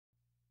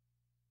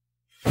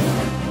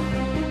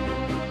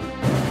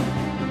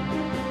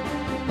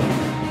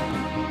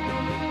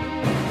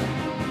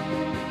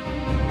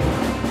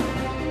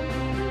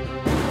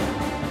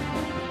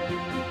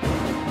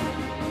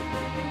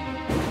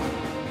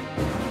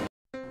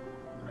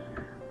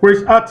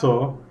Chris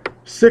Attoh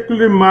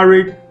secretly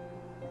married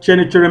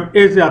Chinecherem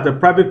Eze at a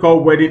private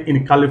court wedding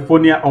in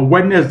California on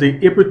Wednesday,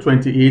 April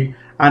 28,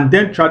 and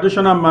then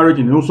traditional marriage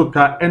in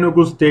Nsukka,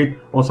 Enugu State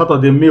on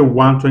Saturday, May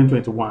 1,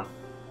 2021.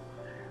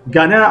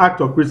 Ghanaian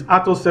actor Chris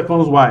Attoh's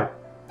second wife,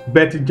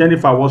 Bettie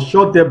Jenifer, was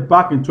shot dead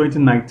back in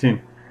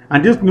 2019,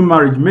 and this new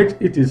marriage makes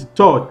it his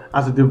third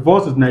as he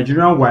divorced his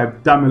Nigerian wife,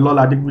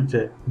 Damilola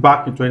Adegbite,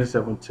 back in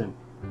 2017.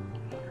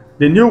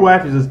 The new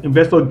wife is his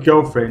investor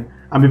girlfriend,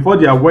 and before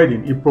their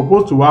wedding, he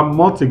proposed to her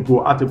months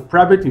ago at a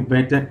private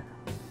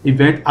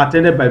event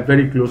attended by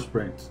very close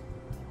friends.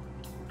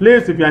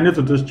 Please, if you are new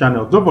to this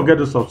channel, don't forget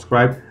to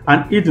subscribe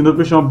and hit the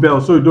notification bell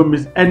so you don't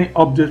miss any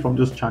updates from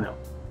this channel.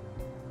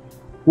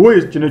 Who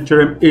is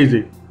Chinecherem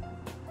Eze?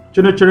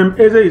 Chinecherem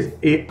Eze is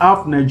a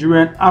half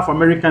Nigerian, half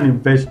American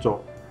investor,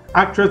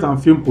 actress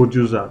and film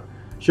producer.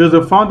 She is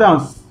the founder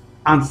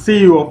and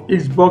CEO of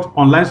Xbox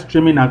online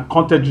streaming and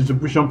content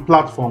distribution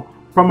platform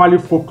primarily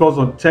focused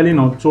on telling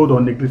untold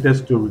or neglected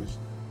stories.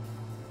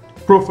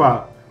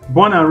 Profile: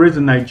 born and raised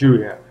in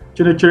Nigeria,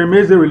 Chinecherem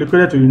Eze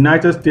relocated to the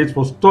United States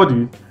for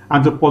studies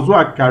and to pursue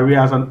her career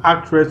as an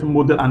actress,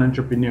 model, and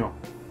entrepreneur.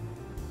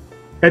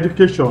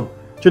 Education: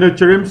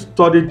 Chinecherem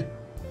studied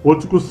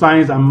political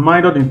science and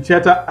minored in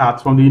theater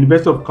arts from the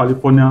University of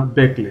California,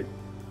 Berkeley.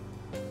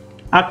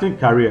 Acting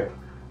career: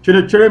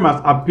 Chinecherem has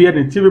appeared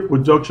in TV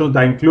productions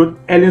that include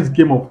Ellen's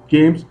Game of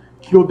Games,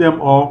 Kill Them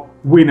All,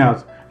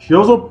 Winners. She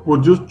also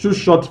produced 2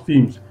 short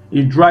films,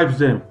 It Drives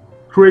Them,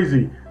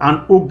 Crazy,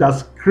 and Hook, that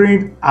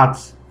screened at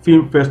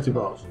film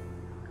festivals.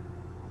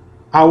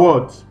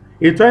 Awards: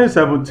 in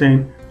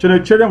 2017,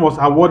 Chinecherem was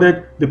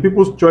awarded the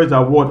People's Choice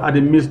Award at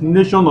the Miss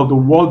Nation of the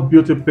World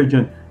Beauty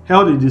pageant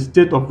held in the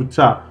state of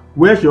Utah,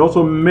 where she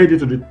also made it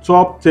to the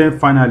top 10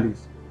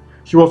 finalists.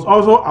 She was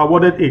also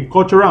awarded a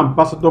Cultural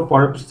Ambassador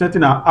for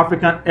representing her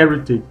African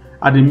heritage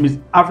at the Miss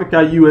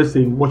Africa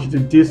USA in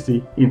Washington,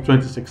 D.C. in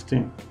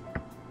 2016.